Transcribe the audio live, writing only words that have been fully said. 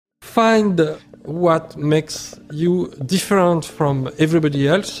find what makes you different from everybody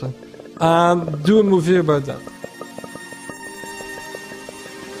else and do a movie about that.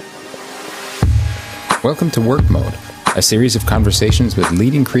 Welcome to Work Mode, a series of conversations with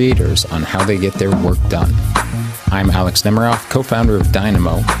leading creators on how they get their work done. I'm Alex Nemiroff, co-founder of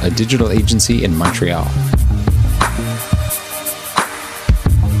Dynamo, a digital agency in Montreal.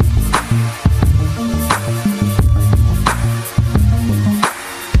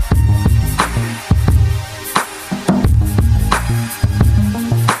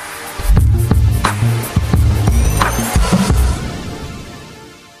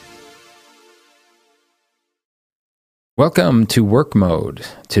 Welcome to Work Mode.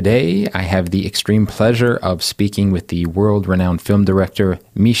 Today, I have the extreme pleasure of speaking with the world-renowned film director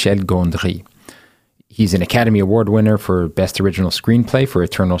Michel Gondry. He's an Academy Award winner for Best Original Screenplay for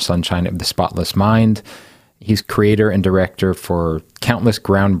Eternal Sunshine of the Spotless Mind. He's creator and director for countless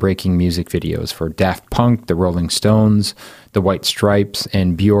groundbreaking music videos for Daft Punk, the Rolling Stones, the White Stripes,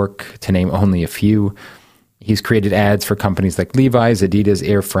 and Bjork, to name only a few. He's created ads for companies like Levi's, Adidas,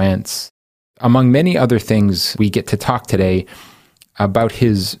 Air France. Among many other things, we get to talk today about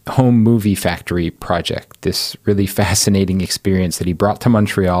his home movie factory project, this really fascinating experience that he brought to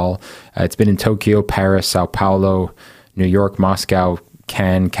Montreal. It's been in Tokyo, Paris, Sao Paulo, New York, Moscow,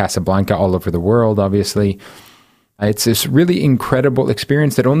 Cannes, Casablanca, all over the world, obviously. It's this really incredible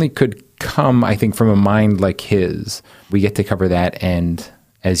experience that only could come, I think, from a mind like his. We get to cover that, and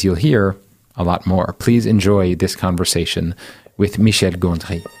as you'll hear, a lot more. Please enjoy this conversation with Michel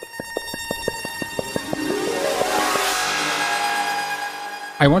Gondry.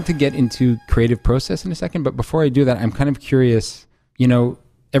 I want to get into creative process in a second, but before I do that, I'm kind of curious,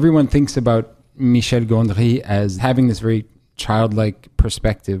 everyone thinks about Michel Gondry as having this very childlike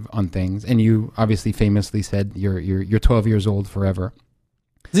perspective on things, and you obviously famously said you're 12 years old forever.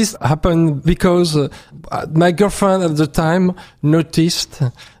 This happened because my girlfriend at the time noticed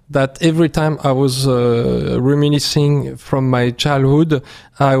that every time I was reminiscing from my childhood,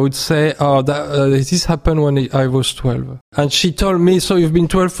 I would say, this happened when I was 12. And she told me, so you've been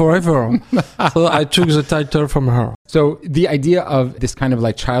 12 forever. So I took the title from her. So the idea of this kind of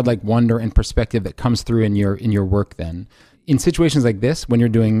like childlike wonder and perspective that comes through in your work then, in situations like this, when you're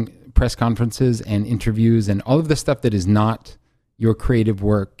doing press conferences and interviews and all of the stuff that is not your creative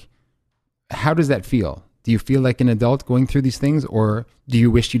work, how does that feel? Do you feel like an adult going through these things, or do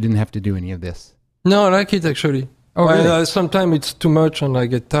you wish you didn't have to do any of this? No, I like it actually. Oh, really? Sometimes it's too much and I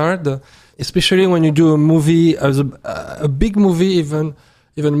get tired, especially when you do a movie, as a big movie even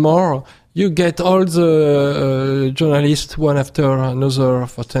more. You get all the journalists one after another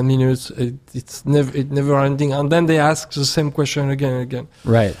for 10 minutes. It's never ending. And then they ask the same question again and again.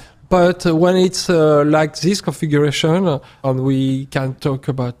 Right. But when it's like this configuration, and we can talk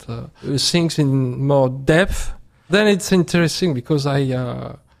about things in more depth, then it's interesting because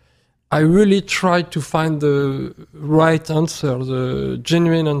I really try to find the right answer, the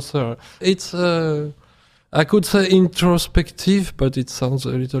genuine answer. It's, I could say introspective, but it sounds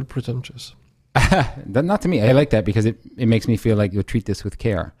a little pretentious. Not to me. I like that because it makes me feel like you'll treat this with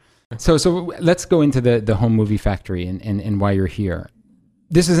care. So let's go into the home movie factory and why you're here.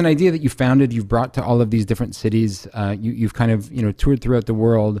 This is an idea that you founded, you've brought to all of these different cities. You've kind of, toured throughout the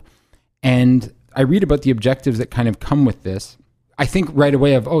world. And I read about the objectives that kind of come with this. I think right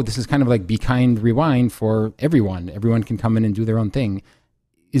away of, this is kind of like Be Kind, Rewind for everyone. Everyone can come in and do their own thing.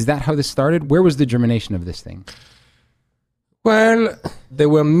 Is that how this started? Where was the germination of this thing? Well, there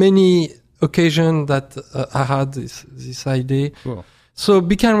were many occasions that I had this idea. Cool. So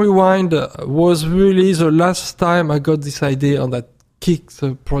Be Kind, Rewind was really the last time I got this idea on that kick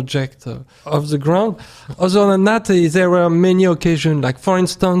the project off the ground. Other than that, there were many occasions. Like, for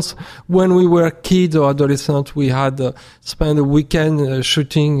instance, when we were kids or adolescents, we had spent a weekend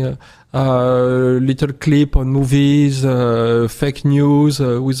shooting little clip on movies, fake news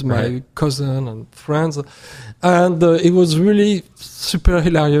with my cousin and friends. And it was really super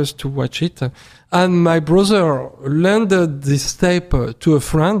hilarious to watch it. And my brother lended this tape to a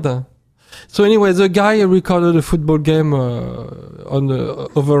friend. So anyway, the guy recorded a football game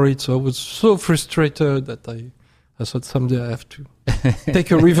over it. So I was so frustrated that I thought someday I have to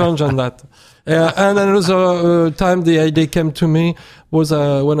take a revenge on that. And another time the idea came to me was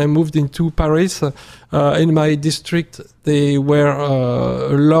when I moved into Paris. In my district, there were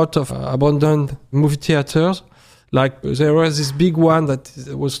a lot of abandoned movie theaters. Like, there was this big one that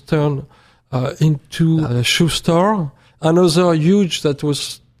was turned into a shoe store. Another huge that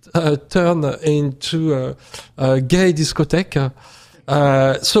was turned into a gay discotheque.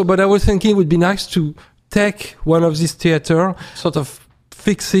 But I was thinking it would be nice to take one of these theater, sort of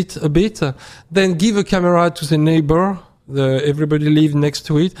fix it a bit, then give a camera to the neighbor. Everybody live next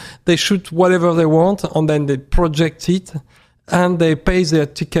to it. They shoot whatever they want, and then they project it, and they pay their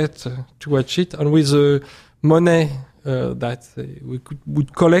ticket to watch it. And with the money that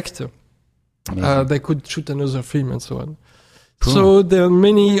would collect, they could shoot another film and so on. Cool. So there are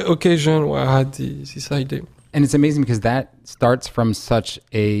many occasions where I had this idea. And it's amazing because that starts from such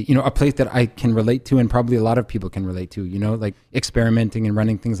a place that I can relate to, and probably a lot of people can relate to, like experimenting and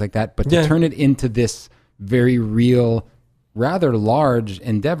running things like that. But to turn it into this very real, rather large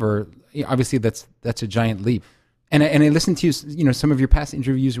endeavor, obviously that's a giant leap. And I listened to you, some of your past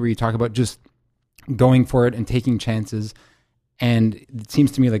interviews where you talk about just going for it and taking chances. And it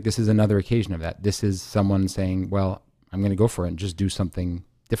seems to me like this is another occasion of that. This is someone saying, well, I'm going to go for it and just do something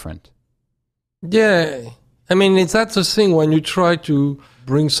different. Yeah. I mean, that's the thing when you try to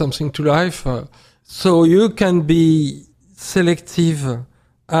bring something to life. So you can be selective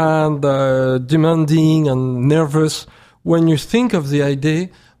and demanding and nervous when you think of the idea.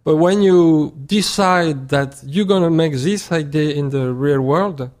 But when you decide that you're going to make this idea in the real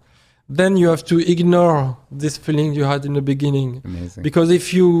world, then you have to ignore this feeling you had in the beginning. Amazing. Because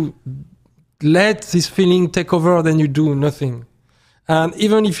if you let this feeling take over, then you do nothing. And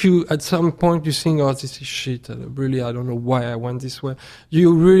even if you, at some point, you think, oh, this is shit, really, I don't know why I went this way,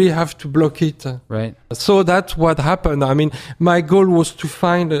 you really have to block it. Right. So that's what happened. I mean, my goal was to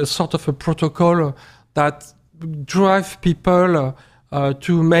find a sort of a protocol that drive people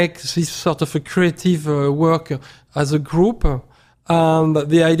to make this sort of a creative work as a group. And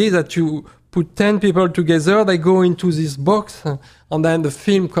the idea that you put 10 people together, they go into this box, and then the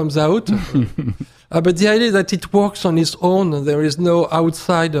film comes out. But the idea that it works on its own, there is no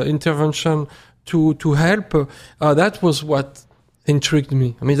outside intervention to help, that was what intrigued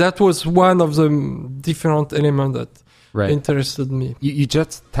me. I mean, that was one of the different elements that interested me. You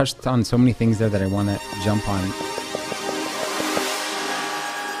just touched on so many things there that I want to jump on.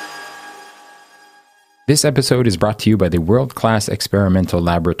 This episode is brought to you by the world-class experimental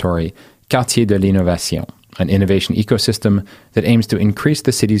laboratory Quartier de l'Innovation, an innovation ecosystem that aims to increase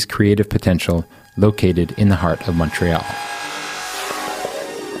the city's creative potential, located in the heart of Montreal.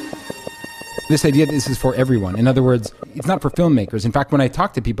 This idea that this is for everyone. In other words, it's not for filmmakers. In fact, when I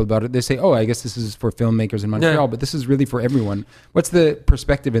talk to people about it, they say, oh, I guess this is for filmmakers in Montreal, but this is really for everyone. What's the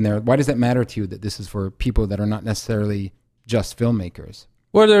perspective in there? Why does that matter to you that this is for people that are not necessarily just filmmakers?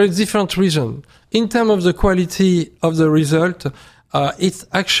 Well, there is different reasons. In terms of the quality of the result, it's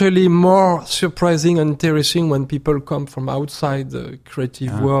actually more surprising and interesting when people come from outside the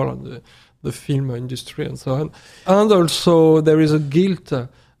creative world, the film industry and so on. And also there is a guilt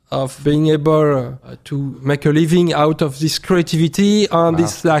of being able to make a living out of this creativity and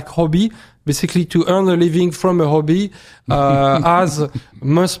this hobby, basically to earn a living from a hobby, as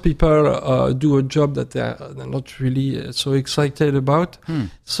most people do a job that they're not really so excited about.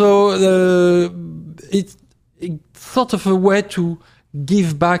 So it's sort of a way to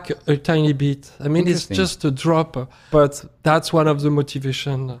give back a tiny bit. I mean, it's just a drop, but that's one of the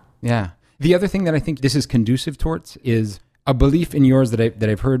motivation. Yeah. The other thing that I think this is conducive towards is a belief in yours that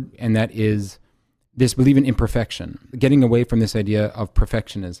I've heard, and that is this belief in imperfection, getting away from this idea of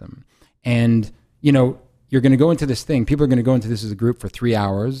perfectionism. And, you're going to go into this thing, people are going to go into this as a group for 3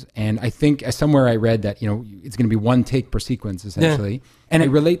 hours. And I think somewhere I read that, it's going to be one take per sequence, essentially. Yeah. And I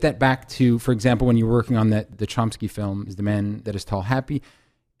relate that back to, for example, when you were working on the Chomsky film, Is the Man That Is Tall Happy?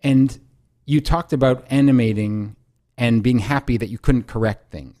 And you talked about animating and being happy that you couldn't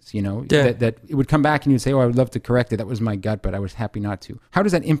correct things, that it would come back and you'd say, oh, I would love to correct it. That was my gut, but I was happy not to. How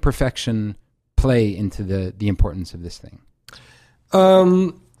does that imperfection play into the importance of this thing?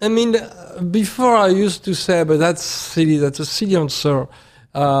 I mean, before I used to say, but that's silly, that's a silly answer,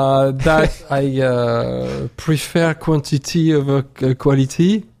 that I prefer quantity over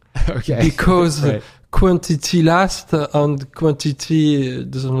quality. Okay. Because quantity lasts and quantity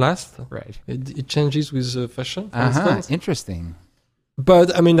doesn't last. Right. It changes with fashion, for instance. Interesting.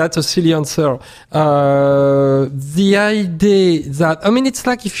 But, I mean, that's a silly answer. The idea that, I mean, it's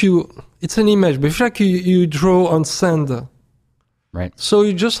like it's an image, but it's like you draw on sand. Right. So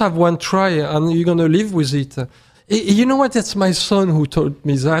you just have one try and you're going to live with it. You know what? It's my son who taught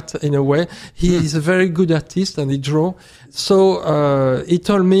me that in a way. He is a very good artist and he draws. So he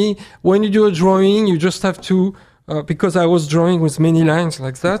told me, when you do a drawing, you just have to, because I was drawing with many lines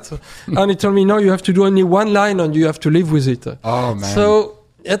like that. And he told me, no, you have to do only one line and you have to live with it. Oh, man. So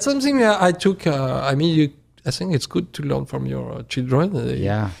it's something I took. I think it's good to learn from your children.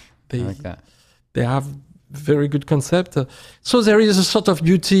 I like that. They have very good concept. So there is a sort of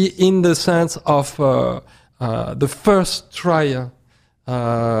beauty in the sense of the first try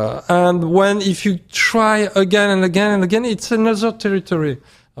And if you try again and again and again, it's another territory.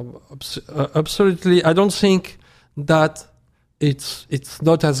 Absolutely, I don't think that it's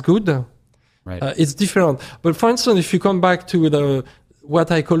not as good. Right. It's different. But for instance, if you come back to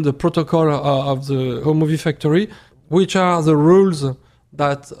what I call the protocol of the Home Movie Factory, which are the rules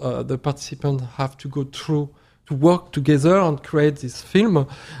that the participants have to go through to work together and create this film.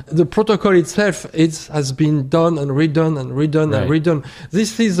 The protocol itself has been done and redone and redone and redone.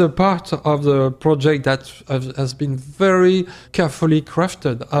 This is a part of the project that has been very carefully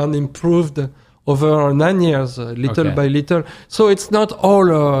crafted and improved over 9 years, little by little. So it's not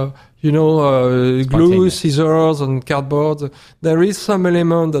all, glue, scissors, and cardboard. There is some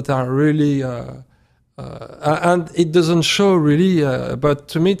elements that are really, and it doesn't show really, but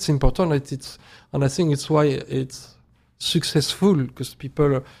to me it's important. And I think it's why it's successful, because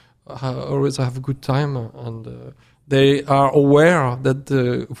people always have a good time and they are aware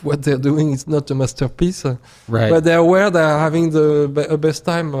that what they're doing is not a masterpiece, but they're aware they're having the best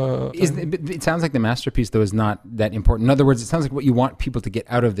time. It sounds like the masterpiece, though, is not that important. In other words, it sounds like what you want people to get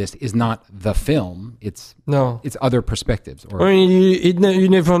out of this is not the film. It's other perspectives. I mean, you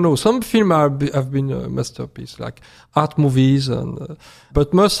never know. Some films have been a masterpiece, like art movies,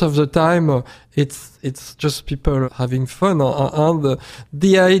 but most of the time it's just people having fun. And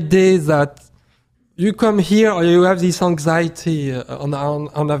the idea that you come here, or you have this anxiety, and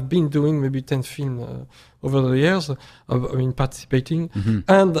I've been doing maybe 10 films over the years, participating. Mm-hmm.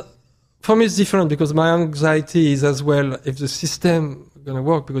 And for me, it's different because my anxiety is as well if the system is going to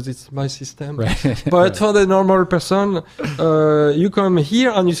work, because it's my system. Right. But for the normal person, you come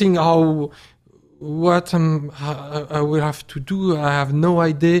here and you think, what I will have to do, I have no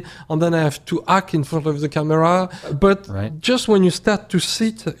idea, and then I have to act in front of the camera. But just when you start to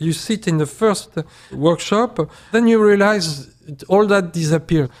you sit in the first workshop, then you realize all that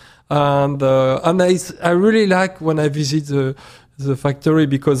disappears. And I really like when I visit the factory,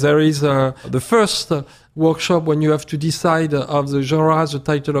 because there is the first workshop when you have to decide of the genre, the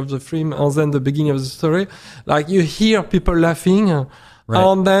title of the film, and then the beginning of the story. Like you hear people laughing.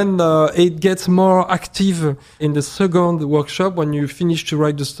 And then it gets more active in the second workshop when you finish to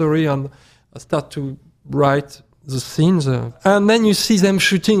write the story and start to write the scenes. And then you see them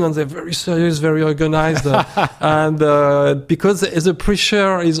shooting and they're very serious, very organized. And because the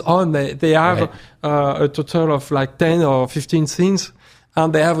pressure is on, they have a total of like 10 or 15 scenes,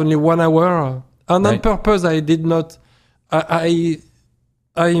 and they have only 1 hour. And on purpose, I did not... I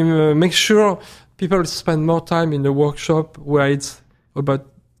make sure people spend more time in the workshop where it's about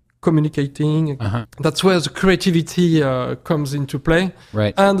communicating. That's where the creativity comes into play.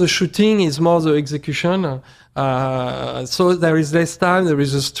 And the shooting is more the execution. So there is less time, there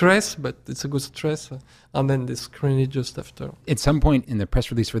is a stress, but it's a good stress. And then they screen it just after. At some point in the press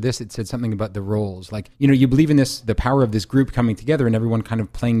release for this, it said something about the roles. Like, you believe in this, the power of this group coming together and everyone kind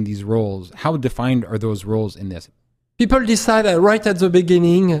of playing these roles. How defined are those roles in this? People decide right at the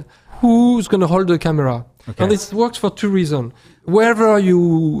beginning who's going to hold the camera. Okay. And this works for 2 reasons. Wherever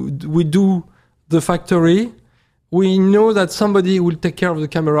we do the factory, we know that somebody will take care of the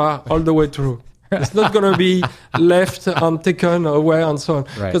camera all the way through. It's not going to be left and taken away and so on.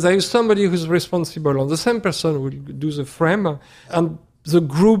 Because there is somebody who's responsible, and the same person will do the frame, and the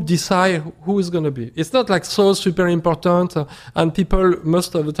group decide who is going to be. It's not like so super important, and people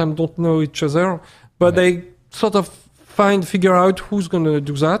most of the time don't know each other, but they sort of figure out who's going to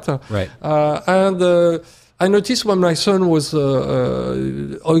do that. And I noticed when my son was,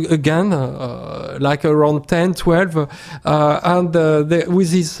 like around 10, 12,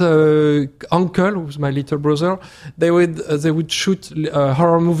 with his uncle, who's my little brother, they would shoot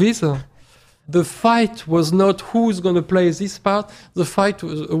horror movies. The fight was not who's going to play this part. The fight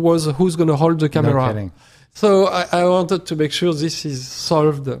was who's going to hold the camera. No kidding. So I wanted to make sure this is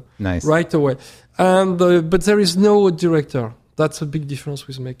solved right away. And but there is no director. That's a big difference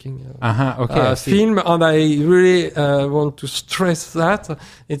with making a film, and I really want to stress that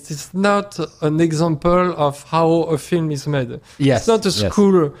it is not an example of how a film is made. It's not a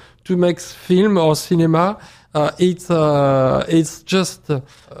school to make film or cinema. It's just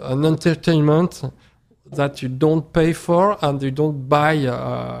an entertainment that you don't pay for and you don't buy.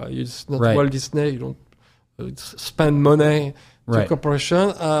 It's not Walt Disney. You don't spend money. To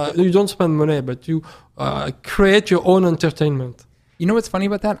corporation, you don't spend money, but you create your own entertainment. You know what's funny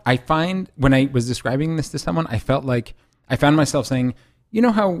about that? I find when I was describing this to someone, I found myself saying, you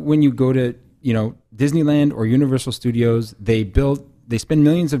know how when you go to Disneyland or Universal Studios, they spend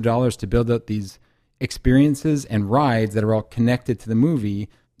millions of dollars to build out these experiences and rides that are all connected to the movie.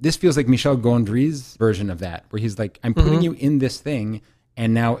 This feels like Michel Gondry's version of that, where he's like, I'm putting you in this thing,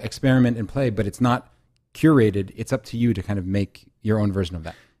 and now experiment and play, but it's not curated. It's up to you to kind of make your own version of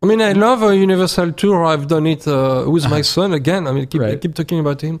that. I mean, I love a Universal tour. I've done it with my son again. I mean, keep talking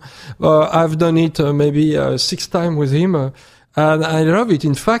about him. I've done it maybe 6 times with him. And I love it.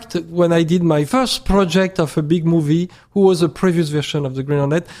 In fact, when I did my first project of a big movie, who was a previous version of the Green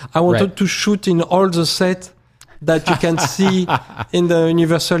Hornet, I wanted to shoot in all the sets that you can see in the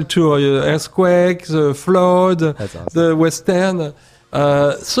Universal tour. Earthquake, the flood, awesome. The Western.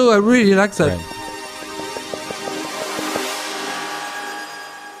 So I really like that. Right.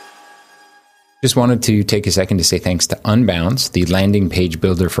 Just wanted to take a second to say thanks to Unbounce, the landing page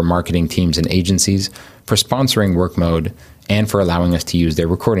builder for marketing teams and agencies, for sponsoring Work Mode and for allowing us to use their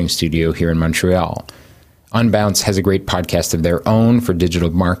recording studio here in Montreal. Unbounce has a great podcast of their own for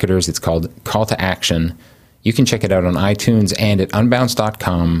digital marketers. It's called Call to Action. You can check it out on iTunes and at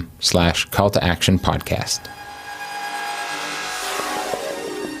unbounce.com/call to action podcast.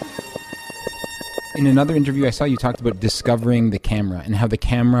 In another interview I saw, you talked about discovering the camera and how the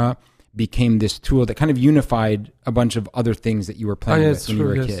camera became this tool that kind of unified a bunch of other things that you were playing with when you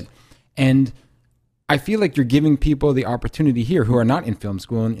were a kid. And I feel like you're giving people the opportunity here who are not in film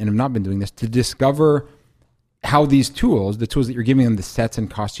school and have not been doing this to discover how these tools, the tools that you're giving them, the sets and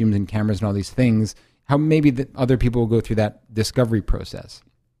costumes and cameras and all these things, how maybe that other people will go through that discovery process.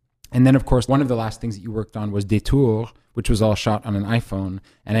 And then, of course, one of the last things that you worked on was Détour, which was all shot on an iPhone.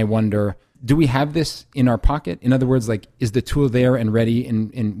 And I wonder, do we have this in our pocket? In other words, like, is the tool there and ready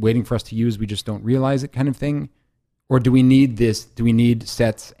and waiting for us to use? We just don't realize it kind of thing? Or do we need this? Do we need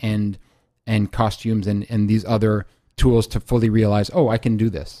sets and costumes and these other tools to fully realize, oh, I can do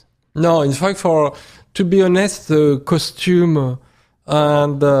this? No, in fact, to be honest, the costume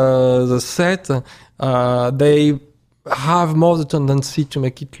and the set, they have more the tendency to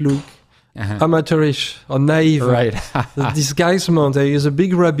make it look amateurish or naive. Right. The disguisement. There is a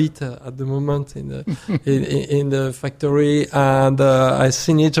big rabbit at the moment in the factory, and I've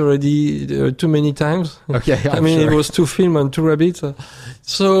seen it already too many times. Okay, It was 2 films and 2 rabbits.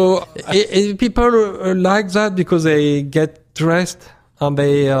 So people like that because they get dressed and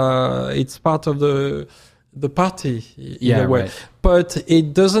it's part of the party in a way. Right. But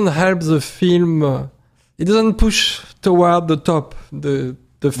it doesn't help the film. It doesn't push toward the top. The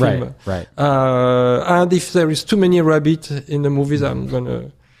film. Right. And if there is too many rabbits in the movies, I'm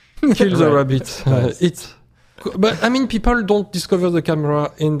gonna kill the rabbits. But I mean, people don't discover the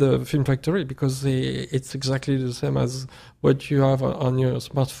camera in the film factory because it's exactly the same as what you have on your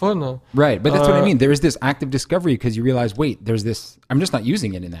smartphone. Right, but that's what I mean. There is this active discovery because you realize, wait, there's this. I'm just not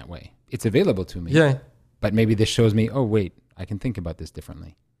using it in that way. It's available to me. Yeah. But maybe this shows me, oh, wait, I can think about this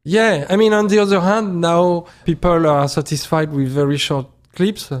differently. Yeah, I mean, on the other hand, now people are satisfied with very short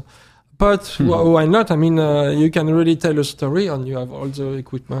clips, but why not? I mean, you can really tell a story and you have all the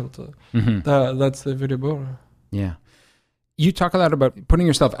equipment that's available. Yeah. You talk a lot about putting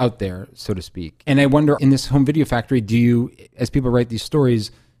yourself out there, so to speak. And I wonder, in this home video factory, do you, as people write these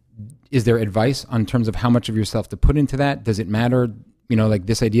stories, is there advice on terms of how much of yourself to put into that? Does it matter? You know, like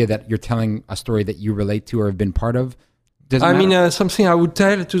this idea that you're telling a story that you relate to or have been part of? I mean, something I would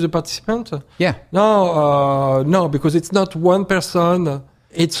tell to the participant? Yeah. No, because it's not one person.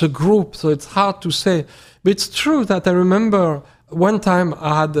 It's a group, so it's hard to say. But it's true that I remember one time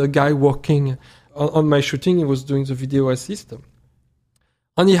I had a guy working on my shooting. He was doing the video assist.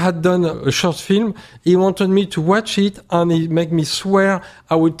 And he had done a short film. He wanted me to watch it, and he made me swear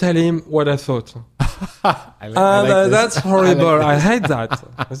I would tell him what I thought. That's horrible. I hate that.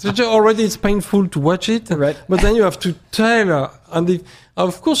 Already it's painful to watch it, right. But then you have to tell. And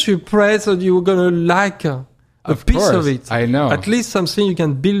of course you pray that you're going to like a piece of it. I know. At least something you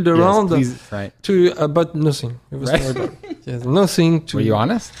can build around. Yes, please, right. But nothing. It was right. horrible. Yes, nothing to... Were you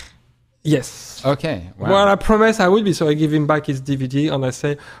honest? Yes. Okay. Wow. Well, I promise I will be. So I give him back his DVD and I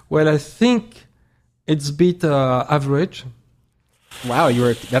say, well, I think it's a bit average. Wow,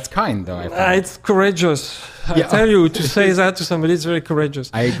 that's kind though. It's courageous. I tell you, to say that to somebody is very courageous.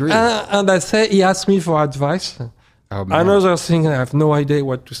 I agree. And I say, he asked me for advice. Oh, man. Another thing, I have no idea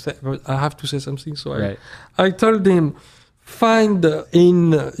what to say, but I have to say something. So I told him, find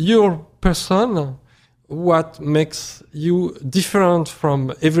in your person what makes you different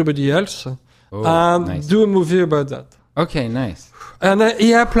from everybody else, and do a movie about that. Okay, nice. And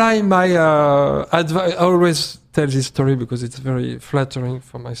he applied my advice. I always tell this story because it's very flattering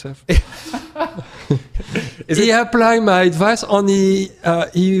for myself. He applied my advice, and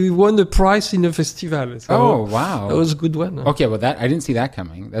he won a prize in a festival. So oh, wow. That was a good one. Okay, well, I didn't see that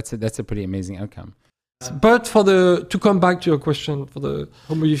coming. That's a pretty amazing outcome. But to come back to your question for the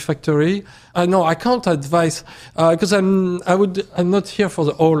Home Movie Factory, no, I can't advise because I'm not here for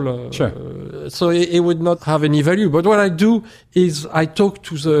the whole. Sure. So it would not have any value. But what I do is I talk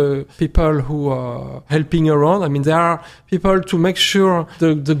to the people who are helping around. I mean, there are people to make sure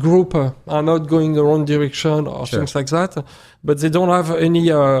the group are not going the wrong direction or things like that. But they don't have any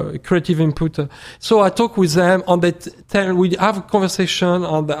creative input. So I talk with them and we have a conversation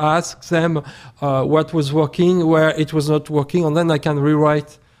and I ask them what was working, where it was not working, and then I can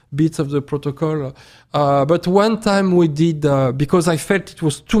rewrite bits of the protocol. But one time we did, because I felt it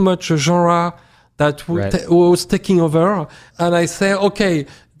was too much a genre that was taking over, and I say, okay,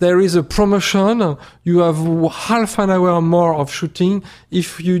 there is a promotion. You have half an hour more of shooting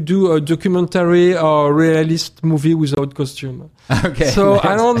if you do a documentary or realist movie without costume. Okay. So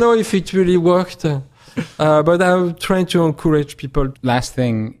I don't know if it really worked, but I'm trying to encourage people. Last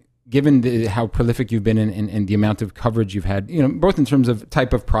thing, given how prolific you've been and the amount of coverage you've had, both in terms of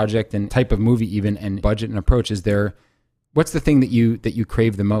type of project and type of movie even, and budget and approach, what's the thing that you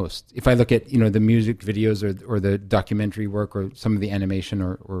crave the most? If I look at, the music videos or the documentary work or some of the animation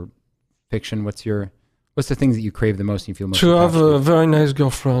or fiction, what's the things that you crave the most and you feel most to have a very nice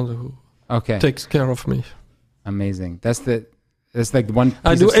girlfriend who takes care of me. Amazing. That's like one piece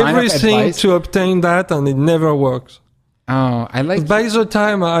I do of everything to obtain that, and it never works. Oh, I like. By the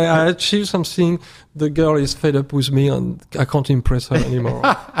time I achieve something, the girl is fed up with me, and I can't impress her anymore.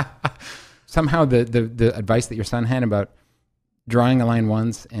 Somehow, the advice that your son had about drawing a line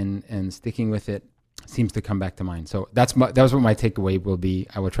once and sticking with it seems to come back to mind. So that was what my takeaway will be.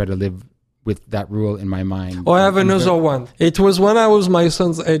 I will try to live with that rule in my mind. I have another one. It was when I was my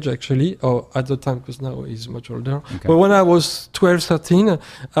son's age, actually, or at the time, because now he's much older. Okay. But when I was 12, 13,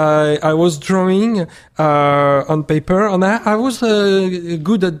 I was drawing on paper, and I was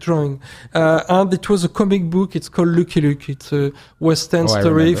good at drawing. And it was a comic book. It's called Lucky Luke. It's a West End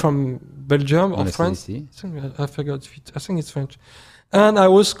story from Belgium or France. I forgot. I think it's French. And I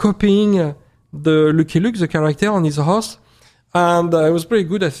was copying the Lucky Luke, the character, on his horse. And it was pretty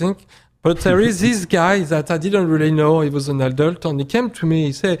good, I think. But there is this guy that I didn't really know. He was an adult, and he came to me.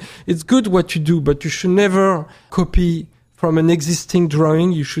 He said, "It's good what you do, but you should never copy from an existing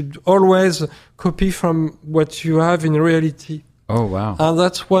drawing. You should always copy from what you have in reality." Oh, wow. And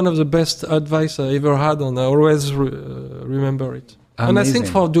that's one of the best advice I ever had, and I always remember it. Amazing. And I think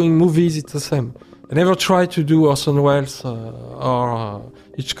for doing movies, it's the same. I never try to do Orson Welles or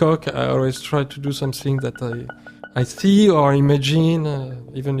Hitchcock. I always try to do something that I see or imagine,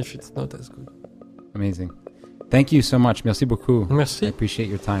 even if it's not as good. Amazing. Thank you so much. Merci beaucoup. Merci. I appreciate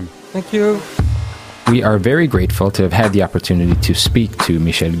your time. Thank you. We are very grateful to have had the opportunity to speak to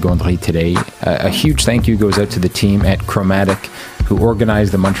Michel Gondry today. A huge thank you goes out to the team at Chromatic, who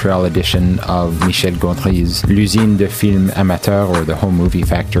organized the Montreal edition of Michel Gondry's L'Usine de Film Amateur, or the Home Movie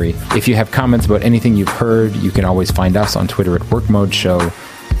Factory. If you have comments about anything you've heard, you can always find us on Twitter at Work Mode Show.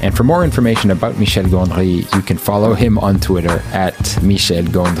 And for more information about Michel Gondry, you can follow him on Twitter at Michel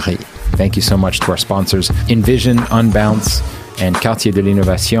Gondry. Thank you so much to our sponsors, Envision, Unbounce, and Quartier de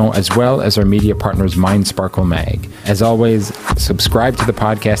l'Innovation, as well as our media partners, Mind Sparkle Mag. As always, subscribe to the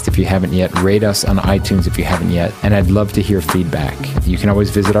podcast if you haven't yet, rate us on iTunes if you haven't yet, and I'd love to hear feedback. You can always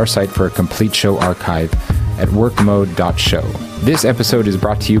visit our site for a complete show archive at workmode.show. This episode is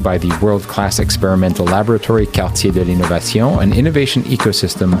brought to you by the world-class experimental laboratory Quartier de l'Innovation, an innovation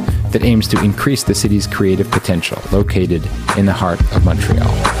ecosystem that aims to increase the city's creative potential, located in the heart of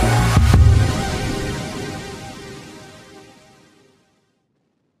Montreal.